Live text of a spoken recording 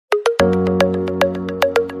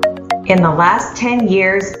In the last 10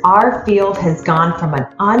 years, our field has gone from an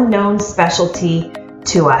unknown specialty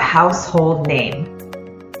to a household name.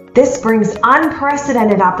 This brings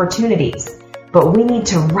unprecedented opportunities, but we need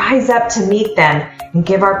to rise up to meet them and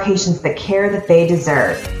give our patients the care that they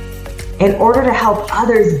deserve. In order to help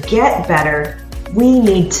others get better, we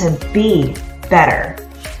need to be better.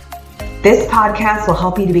 This podcast will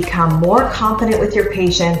help you to become more confident with your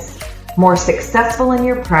patients, more successful in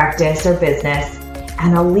your practice or business,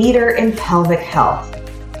 and a leader in pelvic health.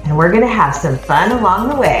 And we're going to have some fun along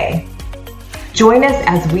the way. Join us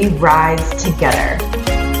as we rise together.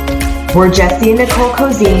 We're Jesse and Nicole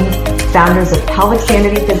Cozine, founders of Pelvic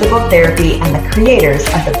Sanity Physical Therapy and the creators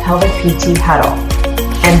of the Pelvic PT Huddle.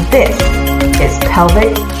 And this is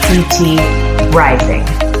Pelvic PT Rising.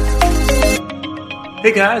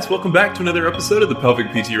 Hey guys, welcome back to another episode of the Pelvic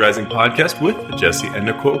PT Rising podcast with Jesse and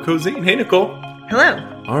Nicole Cozine. Hey Nicole. Hello.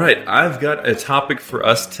 All right, I've got a topic for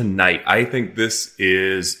us tonight. I think this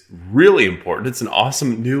is really important. It's an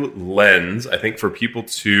awesome new lens, I think, for people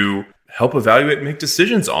to help evaluate and make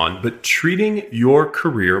decisions on, but treating your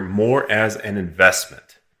career more as an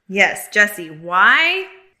investment. Yes, Jesse, why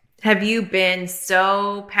have you been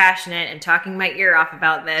so passionate and talking my ear off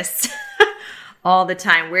about this all the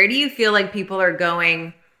time? Where do you feel like people are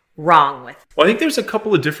going wrong with? Well, I think there's a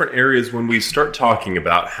couple of different areas when we start talking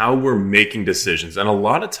about how we're making decisions. And a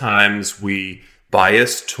lot of times we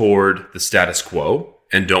bias toward the status quo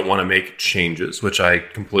and don't want to make changes, which I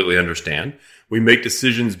completely understand. We make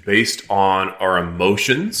decisions based on our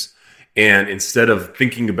emotions. And instead of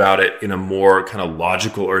thinking about it in a more kind of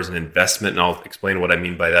logical or as an investment, and I'll explain what I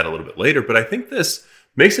mean by that a little bit later, but I think this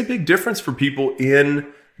makes a big difference for people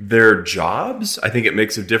in their jobs. I think it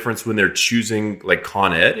makes a difference when they're choosing like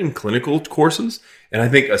Con Ed and clinical courses. And I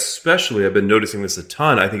think especially, I've been noticing this a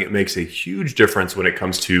ton, I think it makes a huge difference when it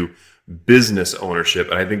comes to business ownership.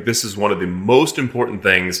 And I think this is one of the most important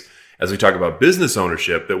things as we talk about business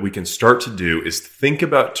ownership that we can start to do is think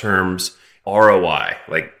about terms ROI,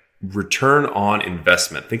 like return on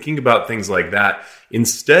investment, thinking about things like that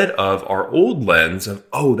instead of our old lens of,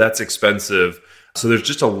 oh, that's expensive. So there's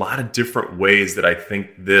just a lot of different ways that I think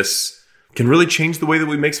this can really change the way that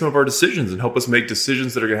we make some of our decisions and help us make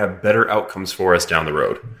decisions that are going to have better outcomes for us down the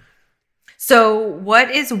road. So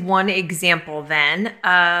what is one example then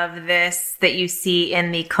of this that you see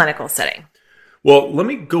in the clinical setting? Well, let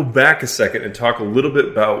me go back a second and talk a little bit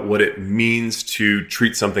about what it means to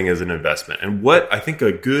treat something as an investment. And what I think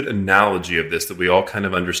a good analogy of this that we all kind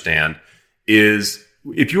of understand is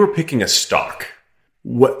if you were picking a stock,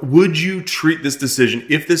 what would you treat this decision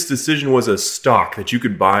if this decision was a stock that you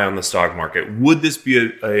could buy on the stock market? Would this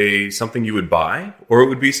be a something you would buy, or it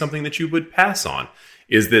would be something that you would pass on?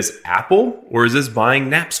 Is this Apple or is this buying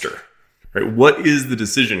Napster? Right? What is the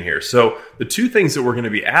decision here? So the two things that we're going to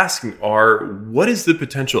be asking are, what is the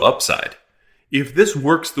potential upside? If this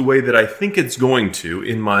works the way that I think it's going to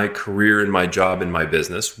in my career, in my job, in my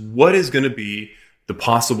business, what is going to be the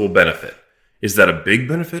possible benefit? Is that a big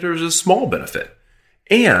benefit or is it a small benefit?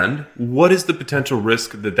 And what is the potential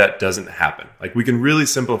risk that that doesn't happen? Like we can really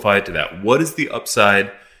simplify it to that. What is the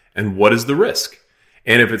upside and what is the risk?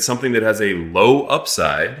 And if it's something that has a low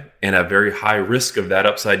upside and a very high risk of that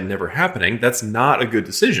upside never happening, that's not a good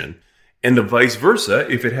decision. And the vice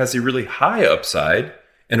versa, if it has a really high upside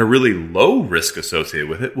and a really low risk associated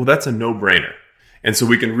with it, well, that's a no-brainer. And so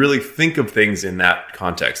we can really think of things in that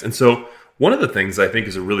context. And so one of the things I think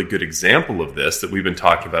is a really good example of this that we've been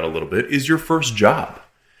talking about a little bit is your first job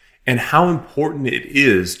and how important it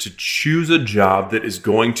is to choose a job that is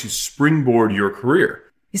going to springboard your career.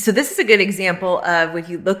 So this is a good example of when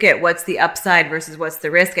you look at what's the upside versus what's the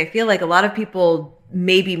risk. I feel like a lot of people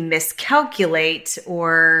maybe miscalculate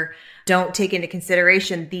or don't take into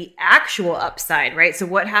consideration the actual upside, right? So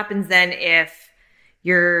what happens then if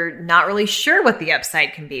you're not really sure what the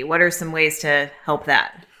upside can be? What are some ways to help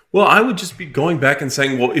that? Well, I would just be going back and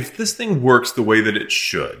saying, well, if this thing works the way that it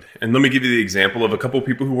should, and let me give you the example of a couple of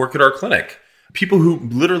people who work at our clinic, people who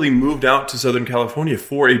literally moved out to Southern California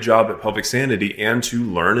for a job at Pelvic Sanity and to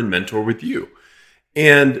learn and mentor with you.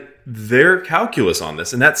 And their calculus on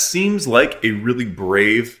this, and that seems like a really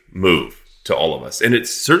brave move to all of us. And it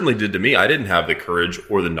certainly did to me. I didn't have the courage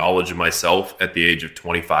or the knowledge of myself at the age of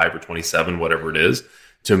 25 or 27, whatever it is,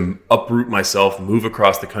 to uproot myself, move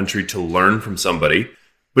across the country to learn from somebody.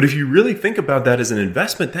 But if you really think about that as an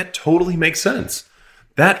investment, that totally makes sense.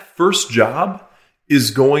 That first job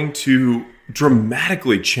is going to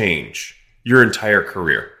dramatically change your entire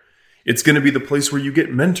career. It's going to be the place where you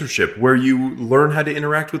get mentorship, where you learn how to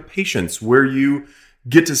interact with patients, where you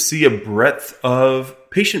get to see a breadth of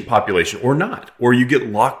patient population or not, or you get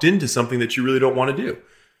locked into something that you really don't want to do.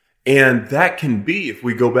 And that can be, if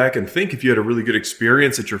we go back and think, if you had a really good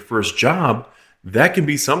experience at your first job, that can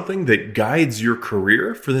be something that guides your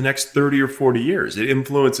career for the next 30 or 40 years. It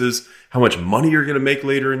influences how much money you're going to make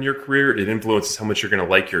later in your career. It influences how much you're going to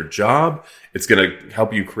like your job. It's going to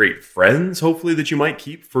help you create friends, hopefully, that you might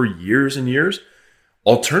keep for years and years.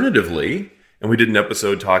 Alternatively, and we did an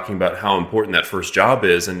episode talking about how important that first job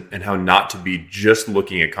is and how not to be just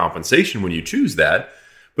looking at compensation when you choose that.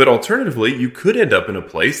 But alternatively, you could end up in a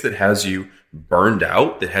place that has you burned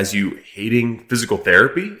out, that has you hating physical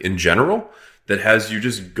therapy in general, that has you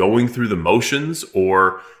just going through the motions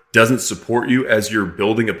or doesn't support you as you're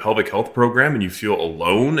building a pelvic health program and you feel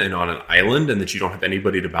alone and on an island and that you don't have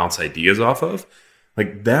anybody to bounce ideas off of.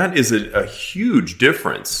 Like, that is a huge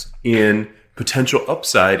difference in potential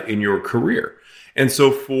upside in your career. And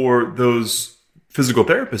so for those physical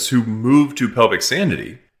therapists who move to Pelvic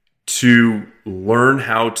Sanity to learn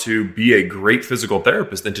how to be a great physical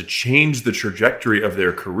therapist and to change the trajectory of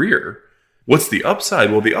their career, what's the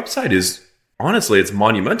upside? Well, the upside is, honestly, it's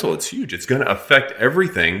monumental. It's huge. It's going to affect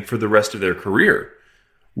everything for the rest of their career.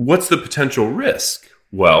 What's the potential risk?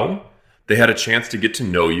 Well, they had a chance to get to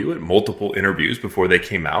know you at multiple interviews before they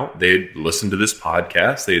came out. They had listened to this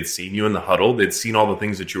podcast. They had seen you in the huddle. They'd seen all the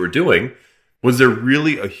things that you were doing. Was there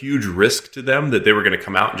really a huge risk to them that they were going to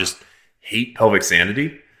come out and just hate Pelvic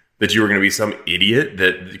Sanity? That you were going to be some idiot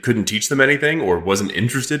that couldn't teach them anything or wasn't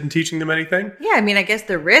interested in teaching them anything? Yeah, I mean, I guess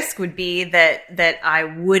the risk would be that I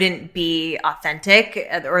wouldn't be authentic,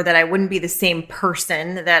 or that I wouldn't be the same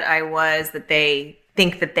person that I was, that they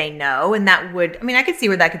think that they know. And that would, I mean, I could see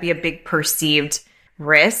where that could be a big perceived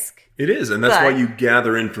risk. It is. And that's why you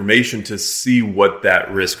gather information to see what that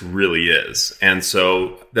risk really is. And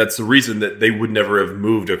so that's the reason that they would never have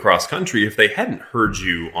moved across country if they hadn't heard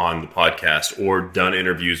you on the podcast or done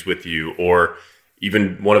interviews with you, or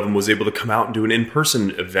even one of them was able to come out and do an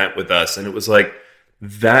in-person event with us. And it was like,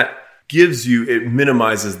 that gives you, it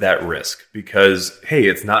minimizes that risk because, hey,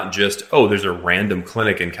 it's not just, oh, there's a random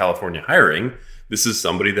clinic in California hiring. This is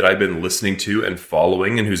somebody that I've been listening to and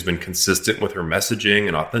following and who's been consistent with her messaging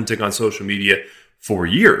and authentic on social media for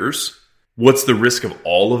years. What's the risk of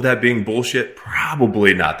all of that being bullshit?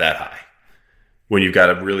 Probably not that high. When you've got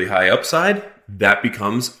a really high upside, that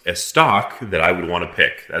becomes a stock that I would want to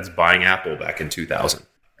pick. That's buying Apple back in 2000.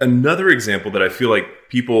 Another example that I feel like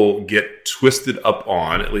people get twisted up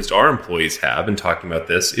on, at least our employees have in talking about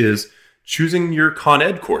this, is choosing your Con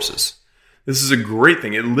Ed courses. This is a great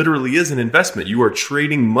thing. It literally is an investment. You are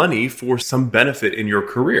trading money for some benefit in your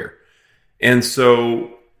career. And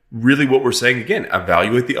so really what we're saying, again,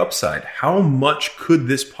 evaluate the upside. How much could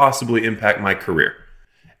this possibly impact my career?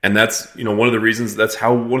 And that's, one of the reasons,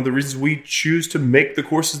 one of the reasons we choose to make the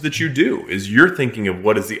courses that you do is you're thinking of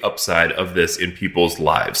what is the upside of this in people's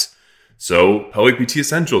lives. So Pelvic PT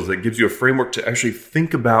Essentials, that gives you a framework to actually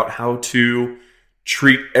think about how to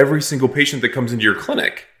treat every single patient that comes into your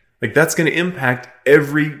clinic. Like, that's going to impact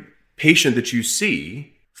every patient that you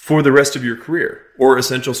see for the rest of your career. Or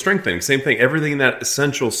Essential Strengthening, same thing. Everything in that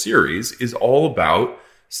Essential series is all about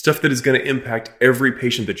stuff that is going to impact every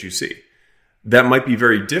patient that you see. That might be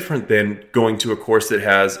very different than going to a course that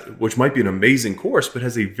has, which might be an amazing course, but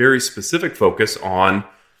has a very specific focus on,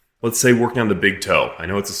 let's say, working on the big toe. I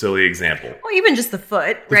know it's a silly example. Well, even just the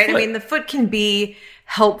foot, right? I mean, the foot can be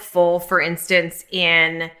helpful, for instance,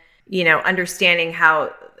 in, understanding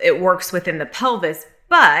how it works within the pelvis.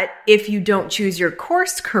 But if you don't choose your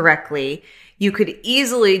course correctly, you could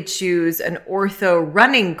easily choose an ortho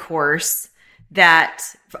running course that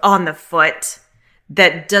on the foot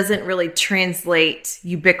that doesn't really translate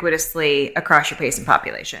ubiquitously across your patient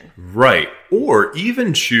population. Right. Or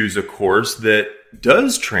even choose a course that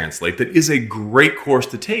does translate, that is a great course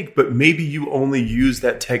to take, but maybe you only use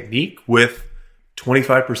that technique with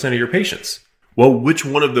 25% of your patients. Well, which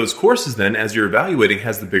one of those courses then, as you're evaluating,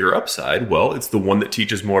 has the bigger upside? Well, it's the one that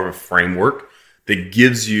teaches more of a framework that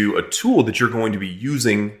gives you a tool that you're going to be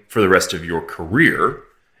using for the rest of your career,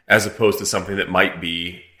 as opposed to something that might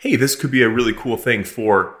be, hey, this could be a really cool thing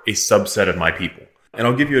for a subset of my people. And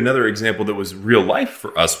I'll give you another example that was real life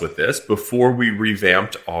for us with this. Before we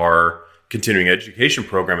revamped our continuing education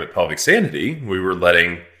program at Pelvic Sanity, we were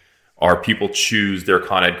letting our people choose their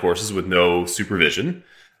Con Ed courses with no supervision.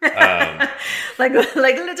 like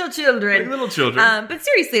little children. But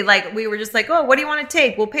seriously, we were just like, oh, what do you want to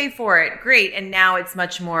take? We'll pay for it. Great. And now it's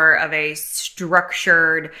much more of a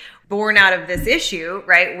structured, born out of this issue,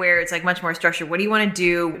 right? Where it's much more structured. What do you want to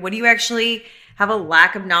do? What do you actually have a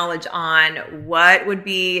lack of knowledge on? What would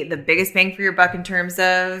be the biggest bang for your buck in terms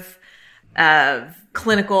of of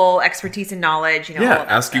clinical expertise and knowledge, all of that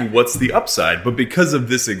asking stuff. What's the upside. But because of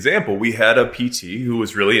this example, we had a PT who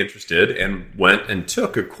was really interested and went and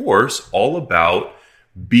took a course all about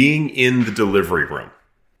being in the delivery room.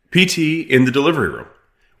 PT in the delivery room,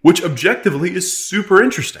 which objectively is super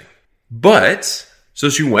interesting. But so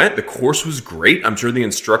she went, the course was great. I'm sure the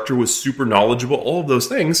instructor was super knowledgeable, all of those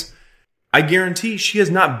things. I guarantee she has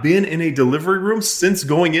not been in a delivery room since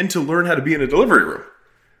going in to learn how to be in a delivery room.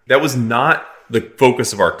 That was not the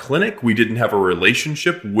focus of our clinic. We didn't have a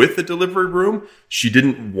relationship with the delivery room. She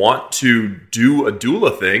didn't want to do a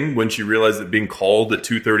doula thing when she realized that being called at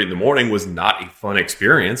 2:30 in the morning was not a fun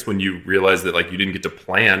experience, when you realized that you didn't get to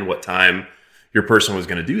plan what time your person was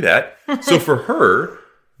going to do that. So for her,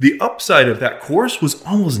 the upside of that course was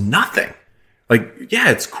almost nothing.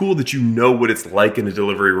 It's cool that you know what it's like in a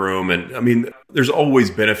delivery room. And there's always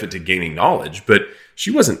benefit to gaining knowledge, but she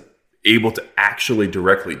wasn't able to actually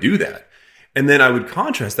directly do that. And then I would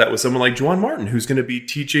contrast that with someone like Joanne Martin, who's going to be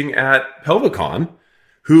teaching at Pelvicon,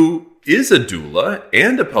 who is a doula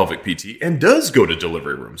and a pelvic PT and does go to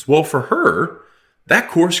delivery rooms. Well, for her, that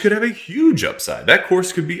course could have a huge upside. That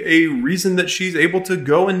course could be a reason that she's able to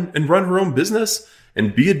go and run her own business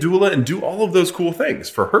and be a doula and do all of those cool things.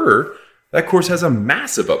 For her, that course has a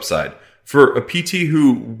massive upside. For a PT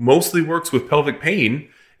who mostly works with pelvic pain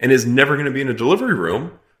and is never going to be in a delivery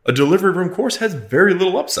room course has very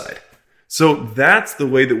little upside. So that's the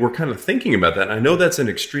way that we're kind of thinking about that. And I know that's an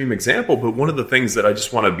extreme example, but one of the things that I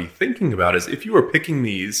just want to be thinking about is if you were picking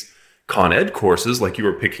these Con Ed courses like you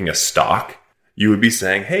were picking a stock, you would be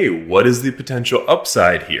saying, hey, what is the potential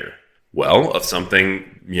upside here? Well, of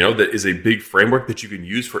something, that is a big framework that you can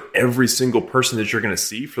use for every single person that you're going to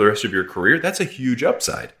see for the rest of your career, that's a huge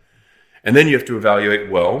upside. And then you have to evaluate,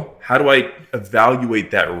 well, how do I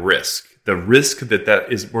evaluate that risk? The risk that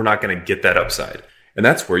is we're not going to get that upside. And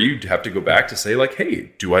that's where you have to go back to say,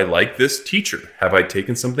 hey, do I like this teacher? Have I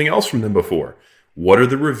taken something else from them before? What are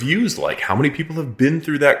the reviews like? How many people have been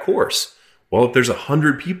through that course? Well, if there's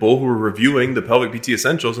 100 people who are reviewing the Pelvic PT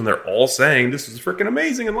Essentials and they're all saying this is freaking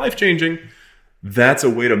amazing and life-changing, that's a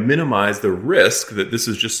way to minimize the risk that this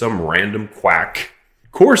is just some random quack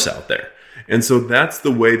course out there. And so that's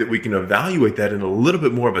the way that we can evaluate that in a little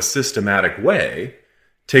bit more of a systematic way,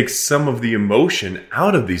 take some of the emotion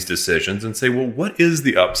out of these decisions and say, well, what is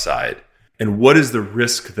the upside? And what is the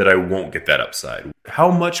risk that I won't get that upside?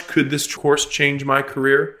 How much could this course change my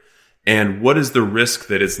career? And what is the risk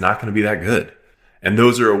that it's not going to be that good? And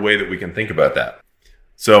those are a way that we can think about that.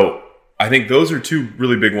 So I think those are two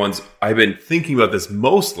really big ones. I've been thinking about this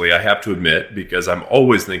mostly, I have to admit, because I'm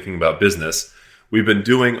always thinking about business. We've been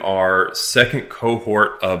doing our second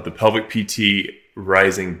cohort of the Pelvic PT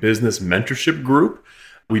Rising Business Mentorship Group.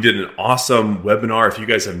 We did an awesome webinar. If you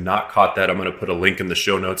guys have not caught that, I'm going to put a link in the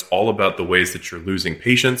show notes all about the ways that you're losing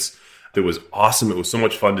patients. It was awesome. It was so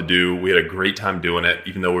much fun to do. We had a great time doing it,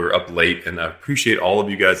 even though we were up late. And I appreciate all of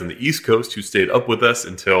you guys on the East Coast who stayed up with us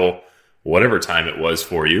until whatever time it was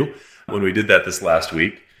for you when we did that this last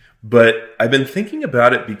week. But I've been thinking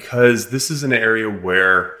about it because this is an area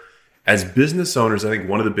where, as business owners, I think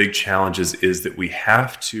one of the big challenges is that we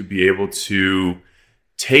have to be able to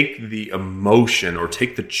take the emotion or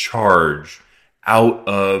take the charge out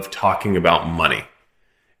of talking about money.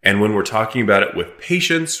 And when we're talking about it with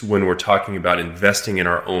patients, when we're talking about investing in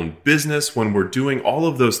our own business, when we're doing all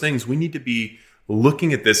of those things, we need to be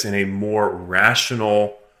looking at this in a more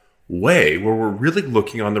rational way where we're really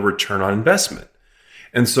looking on the return on investment.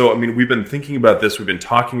 And so, we've been thinking about this. We've been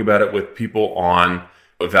talking about it with people on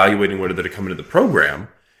evaluating whether to come into the program.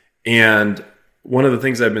 And one of the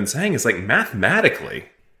things I've been saying is mathematically,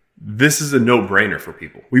 this is a no-brainer for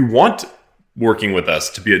people. We want working with us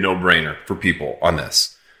to be a no-brainer for people on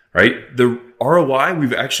this, right? The ROI,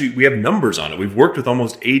 we have numbers on it. We've worked with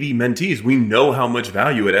almost 80 mentees. We know how much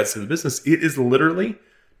value it adds to the business. It is literally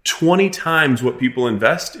 20 times what people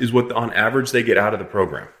invest is what on average they get out of the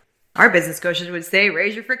program. Our business coaches would say,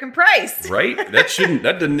 raise your freaking price. Right? That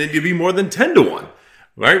doesn't need to be more than 10 to 1.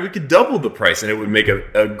 Right? We could double the price and it would make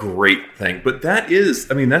a great thing. But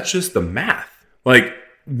that's just the math.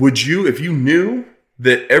 Would you, if you knew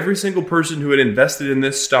that every single person who had invested in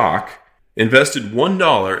this stock invested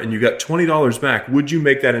 $1 and you got $20 back, would you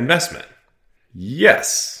make that investment?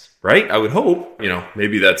 Yes. Right? I would hope.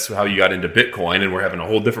 Maybe that's how you got into Bitcoin and we're having a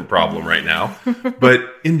whole different problem right now. But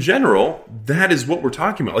in general, that is what we're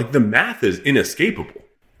talking about. The math is inescapable.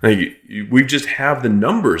 We just have the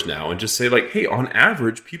numbers now and just say hey, on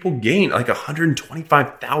average, people gain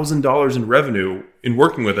 $125,000 in revenue in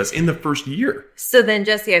working with us in the first year. So then,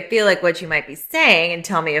 Jesse, I feel like what you might be saying, and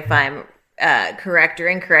tell me if I'm correct or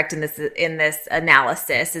incorrect in this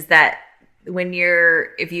analysis, is that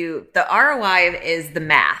the ROI is the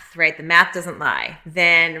math, right? The math doesn't lie.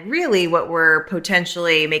 Then really what we're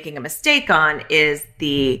potentially making a mistake on is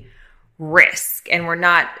the risk. And we're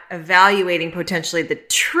not evaluating potentially the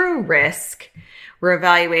true risk. We're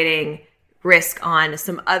evaluating risk on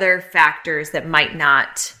some other factors that might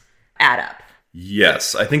not add up.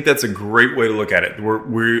 Yes, I think that's a great way to look at it.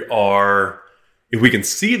 If we can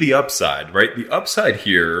see the upside, right? The upside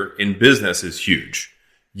here in business is huge.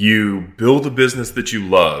 You build a business that you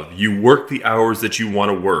love. You work the hours that you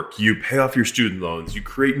want to work. You pay off your student loans. You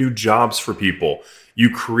create new jobs for people. You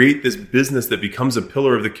create this business that becomes a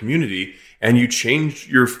pillar of the community, and you change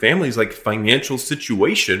your family's financial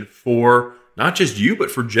situation for not just you,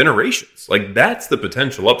 but for generations. That's the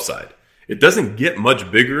potential upside. It doesn't get much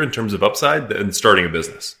bigger in terms of upside than starting a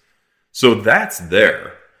business. So that's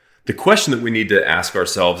there. The question that we need to ask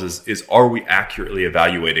ourselves is are we accurately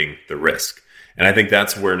evaluating the risk? And I think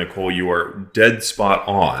that's where, Nicole, you are dead spot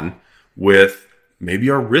on with maybe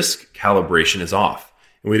our risk calibration is off.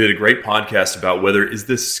 And we did a great podcast about whether is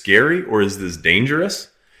this scary or is this dangerous?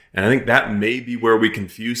 And I think that may be where we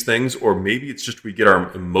confuse things, or maybe it's just we get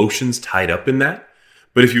our emotions tied up in that.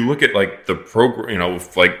 But if you look at the program,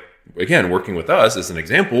 again, working with us as an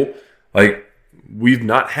example, we've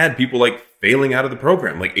not had people failing out of the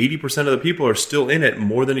program. 80% of the people are still in it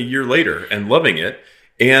more than a year later and loving it.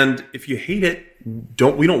 And if you hate it,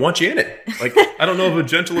 we don't want you in it. I don't know of a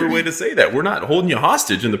gentler way to say that. We're not holding you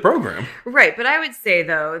hostage in the program. Right. But I would say,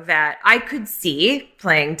 though, that I could see,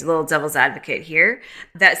 playing little devil's advocate here,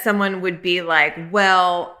 that someone would be like,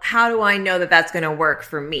 well, how do I know that that's going to work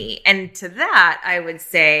for me? And to that, I would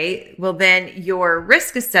say, well, then your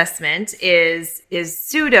risk assessment is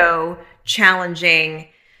pseudo challenging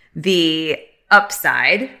the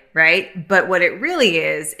upside, right? But what it really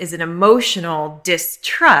is an emotional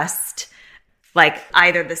distrust,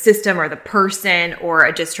 either the system or the person, or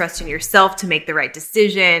a distrust in yourself to make the right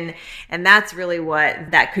decision. And that's really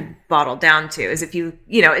what that could bottle down to, is if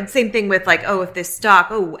it's same thing with if this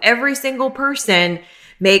stock, every single person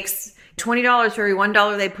makes $20 for every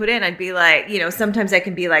 $1 they put in. I'd be sometimes I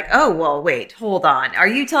can be oh, well, wait, hold on. Are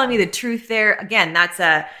you telling me the truth there? Again, that's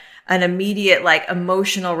an immediate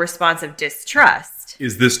emotional response of distrust.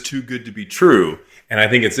 Is this too good to be true? And I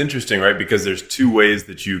think it's interesting, right? Because there's two ways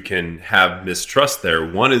that you can have mistrust there.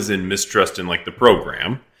 One is in mistrust in the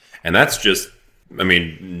program. And that's just,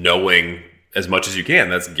 knowing as much as you can.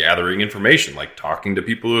 That's gathering information, talking to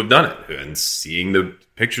people who have done it and seeing the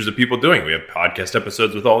pictures of people doing it. We have podcast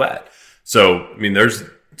episodes with all that. So, there's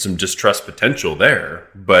some distrust potential there.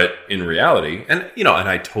 But in reality, and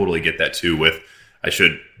I totally get that too I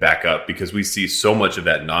should back up, because we see so much of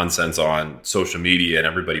that nonsense on social media and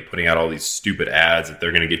everybody putting out all these stupid ads that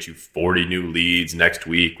they're going to get you 40 new leads next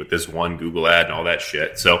week with this one Google ad and all that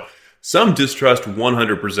shit. So some distrust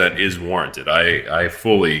 100% is warranted. I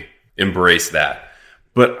fully embrace that.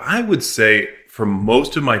 But I would say for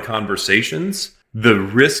most of my conversations, the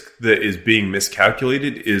risk that is being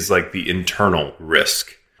miscalculated is the internal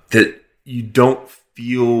risk, that you don't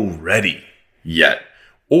feel ready yet.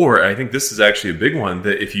 Or I think this is actually a big one,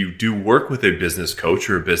 that if you do work with a business coach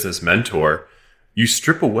or a business mentor, you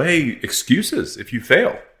strip away excuses if you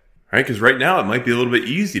fail, right? Because right now it might be a little bit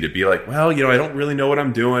easy to be well, I don't really know what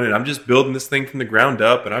I'm doing, and I'm just building this thing from the ground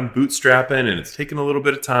up, and I'm bootstrapping, and it's taking a little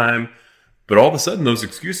bit of time. But all of a sudden those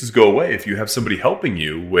excuses go away if you have somebody helping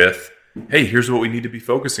you with, hey, here's what we need to be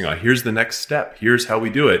focusing on. Here's the next step. Here's how we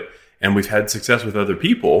do it. And we've had success with other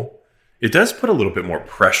people. It does put a little bit more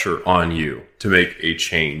pressure on you to make a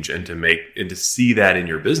change and to see that in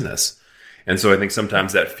your business. And so I think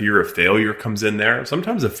sometimes that fear of failure comes in there.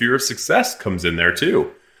 Sometimes a fear of success comes in there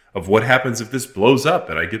too, of what happens if this blows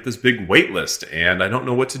up and I get this big wait list and I don't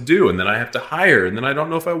know what to do, and then I have to hire, and then I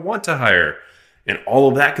don't know if I want to hire. And all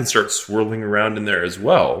of that can start swirling around in there as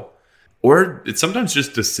well. Or it's sometimes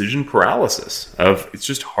just decision paralysis of it's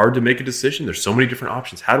just hard to make a decision. There's so many different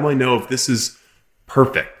options. How do I know if this is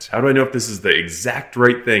perfect? How do I know if this is the exact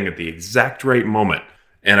right thing at the exact right moment?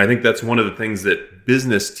 And I think that's one of the things that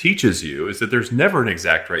business teaches you, is that there's never an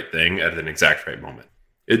exact right thing at an exact right moment.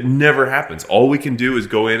 It never happens. All we can do is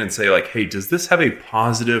go in and say hey, does this have a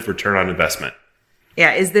positive return on investment?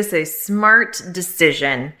 Yeah. Is this a smart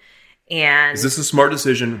decision? And is this a smart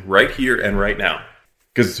decision right here and right now?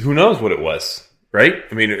 Because who knows what it was, right?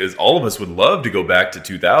 All of us would love to go back to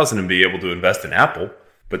 2000 and be able to invest in Apple.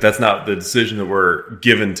 But that's not the decision that we're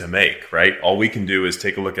given to make, right? All we can do is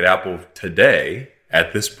take a look at Apple today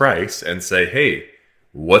at this price and say, hey,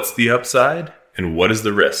 what's the upside and what is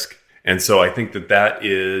the risk? And so I think I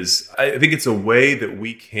think it's a way that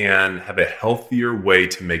we can have a healthier way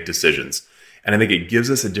to make decisions. And I think it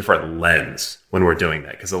gives us a different lens when we're doing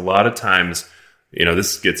that. Because a lot of times,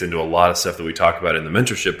 this gets into a lot of stuff that we talk about in the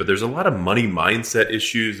mentorship, but there's a lot of money mindset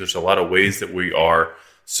issues. There's a lot of ways that we are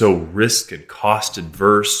so risk and cost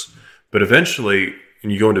adverse. But eventually,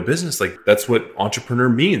 when you go into business, that's what entrepreneur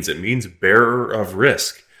means. It means bearer of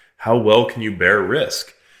risk. How well can you bear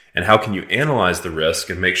risk? And how can you analyze the risk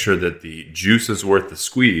and make sure that the juice is worth the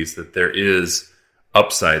squeeze, that there is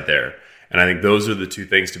upside there? And I think those are the two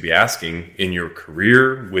things to be asking in your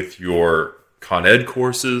career, with your Con Ed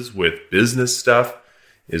courses, with business stuff,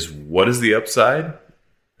 is what is the upside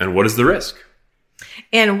and what is the risk?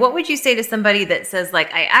 And what would you say to somebody that says,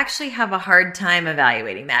 I actually have a hard time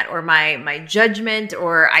evaluating that, or my judgment,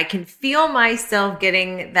 or I can feel myself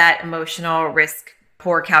getting that emotional risk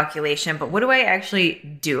poor calculation, but what do I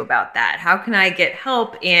actually do about that? How can I get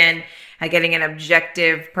help in getting an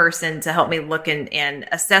objective person to help me look and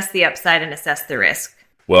assess the upside and assess the risk?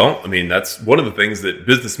 Well, that's one of the things that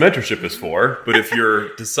business mentorship is for. But if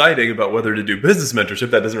you're deciding about whether to do business mentorship,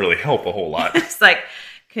 that doesn't really help a whole lot. It's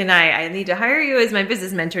I need to hire you as my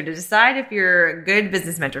business mentor to decide if you're a good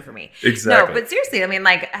business mentor for me. Exactly. No, but seriously,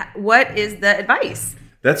 what is the advice?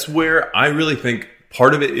 That's where I really think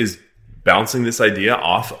part of it is bouncing this idea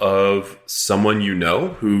off of someone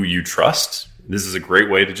who you trust. This is a great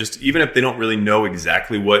way to just, even if they don't really know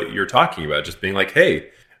exactly what you're talking about, just being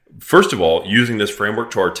hey, first of all, using this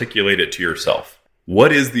framework to articulate it to yourself.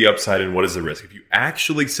 What is the upside and what is the risk? If you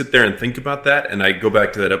actually sit there and think about that, and I go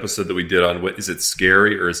back to that episode that we did on is it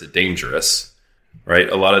scary or is it dangerous, right?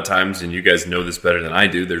 A lot of times, and you guys know this better than I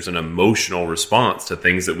do, there's an emotional response to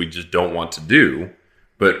things that we just don't want to do.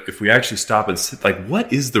 But if we actually stop and sit,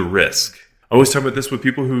 what is the risk? I always talk about this with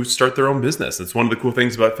people who start their own business. It's one of the cool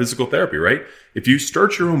things about physical therapy, right? If you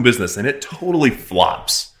start your own business and it totally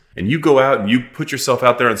flops, and you go out and you put yourself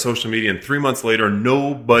out there on social media, and 3 months later,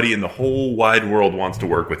 nobody in the whole wide world wants to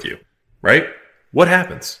work with you, right? What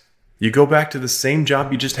happens? You go back to the same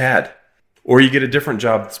job you just had, or you get a different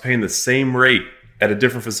job that's paying the same rate at a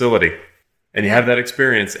different facility, and you have that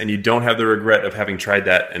experience, and you don't have the regret of having tried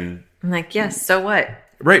that. And I'm yes, so what?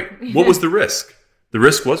 Right. What was the risk? The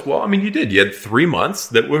risk was, you did. You had 3 months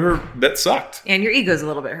that sucked. And your ego's a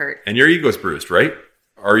little bit hurt. And your ego's bruised, right?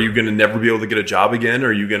 Are you going to never be able to get a job again?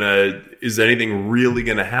 Is anything really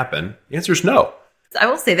going to happen? The answer is no. I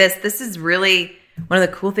will say this. This is really one of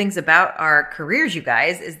the cool things about our careers, you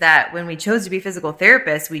guys, is that when we chose to be physical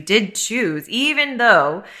therapists, we did choose, even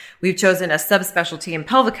though we've chosen a subspecialty in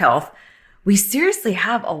pelvic health, we seriously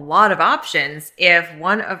have a lot of options if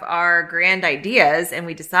one of our grand ideas, and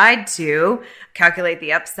we decide to calculate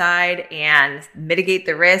the upside and mitigate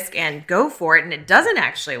the risk and go for it, and it doesn't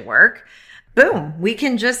actually work, boom, we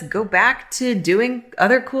can just go back to doing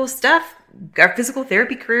other cool stuff. Our physical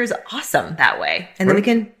therapy career is awesome that way. And then we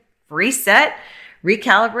can reset,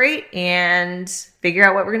 recalibrate, and figure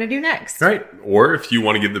out what we're going to do next. Right. Or if you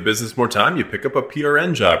want to give the business more time, you pick up a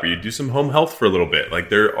PRN job or you do some home health for a little bit.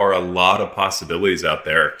 There are a lot of possibilities out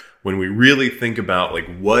there when we really think about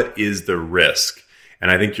what is the risk.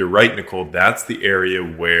 And I think you're right, Nicole. That's the area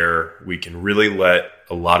where we can really let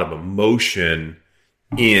a lot of emotion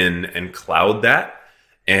in and cloud that.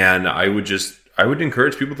 And I would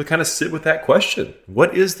encourage people to kind of sit with that question.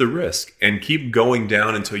 What is the risk? And keep going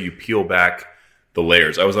down until you peel back the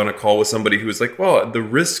layers. I was on a call with somebody who was the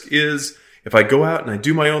risk is if I go out and I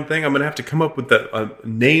do my own thing, I'm going to have to come up with a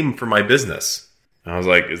name for my business. And I was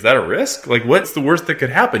is that a risk? What's the worst that could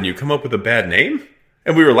happen? You come up with a bad name?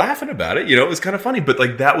 And we were laughing about it. It was kind of funny, but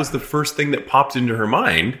that was the first thing that popped into her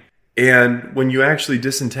mind. And when you actually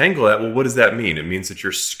disentangle that, what does that mean? It means that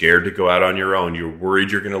you're scared to go out on your own. You're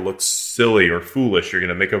worried you're going to look silly or foolish. You're going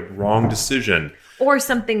to make a wrong decision. Or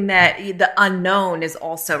something that the unknown is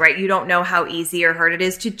also, right? You don't know how easy or hard it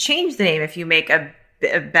is to change the name if you make a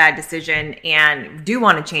bad decision and do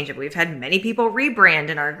want to change it. We've had many people rebrand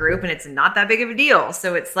in our group and it's not that big of a deal.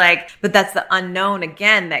 So it's but that's the unknown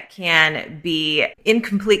again that can be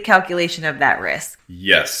incomplete calculation of that risk.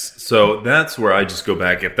 Yes. So that's where I just go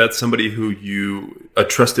back. If that's somebody who a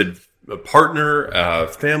trusted partner, a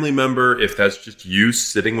family member, if that's just you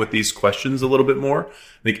sitting with these questions a little bit more,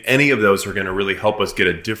 I think any of those are going to really help us get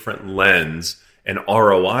a different lens, an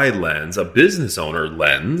ROI lens, a business owner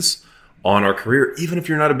lens on our career, even if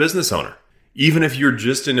you're not a business owner, even if you're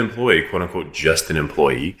just an employee, quote unquote, just an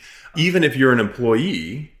employee, even if you're an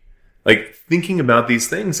employee, thinking about these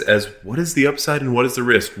things as what is the upside and what is the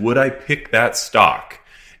risk? Would I pick that stock?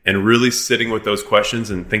 And really sitting with those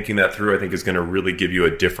questions and thinking that through, I think is going to really give you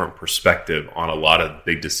a different perspective on a lot of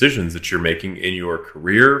big decisions that you're making in your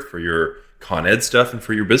career, for your Con Ed stuff and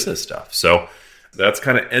for your business stuff. So That's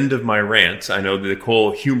kind of end of my rant. I know that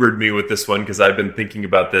Nicole humored me with this one because I've been thinking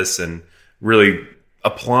about this and really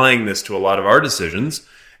applying this to a lot of our decisions.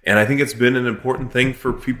 And I think it's been an important thing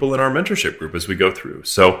for people in our mentorship group as we go through.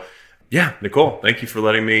 So yeah, Nicole, thank you for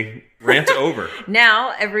letting me rant over.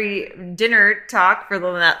 Now, every dinner talk for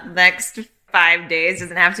the next 5 days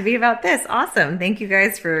doesn't have to be about this. Awesome. Thank you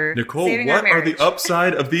guys for Nicole, saving what our marriage. are the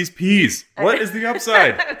upside of these peas? What is the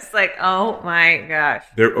upside? It's like, oh my gosh.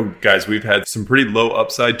 Guys, we've had some pretty low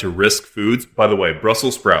upside to risk foods. By the way,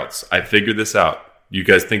 Brussels sprouts. I figured this out. You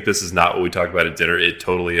guys think this is not what we talk about at dinner. It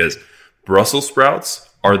totally is. Brussels sprouts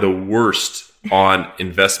are the worst on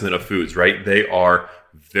investment of foods, right? They are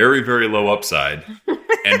very, very low upside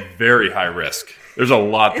and very high risk. There's a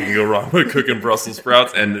lot that can go wrong with cooking Brussels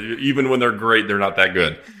sprouts, and even when they're great, they're not that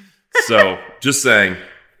good. So just saying,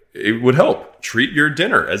 it would help. Treat your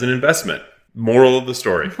dinner as an investment. Moral of the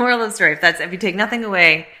story. Moral of the story. If you take nothing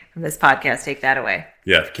away from this podcast, take that away.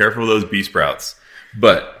 Yeah, careful of those bee sprouts.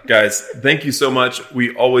 But guys, thank you so much.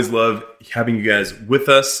 We always love having you guys with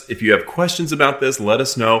us. If you have questions about this, let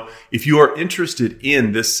us know. If you are interested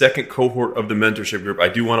in this second cohort of the mentorship group, I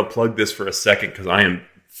do want to plug this for a second because I am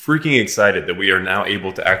freaking excited that we are now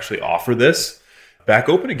able to actually offer this back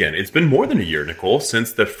open again. It's been more than a year, Nicole,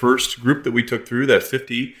 since the first group that we took through, that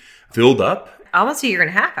 50, filled up. Almost a year and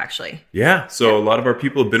a half, actually. Yeah. So a lot of our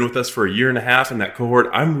people have been with us for a year and a half in that cohort.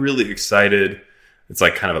 I'm really excited. It's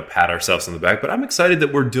like kind of a pat ourselves on the back, but I'm excited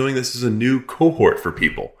that we're doing this as a new cohort for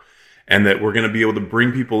people and that we're going to be able to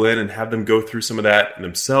bring people in and have them go through some of that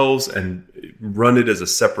themselves and run it as a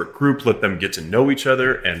separate group, let them get to know each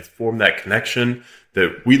other and form that connection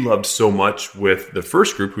that we loved so much with the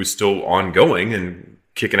first group, who's still ongoing and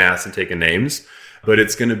kicking ass and taking names. But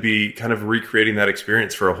it's going to be kind of recreating that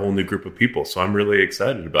experience for a whole new group of people. So I'm really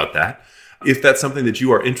excited about that. If that's something that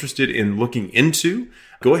you are interested in looking into,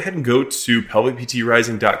 go ahead and go to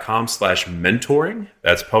pelvicptrising.com/mentoring.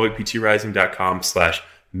 That's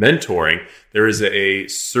pelvicptrising.com/mentoring. There is a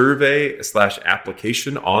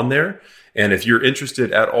survey/application on there. And if you're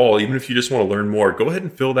interested at all, even if you just want to learn more, go ahead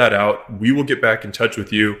and fill that out. We will get back in touch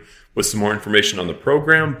with you with some more information on the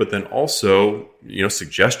program, but then also,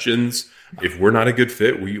 suggestions. If we're not a good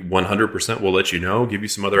fit, we 100% will let you know, give you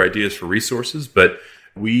some other ideas for resources. But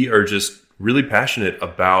we are just really passionate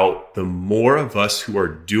about the more of us who are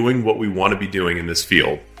doing what we want to be doing in this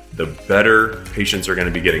field, the better patients are going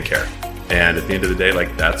to be getting care. And at the end of the day,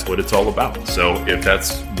 that's what it's all about. So if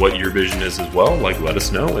that's what your vision is as well, let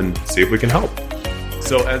us know and see if we can help.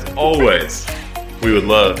 So as always, we would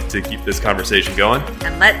love to keep this conversation going.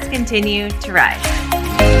 And let's continue to rise.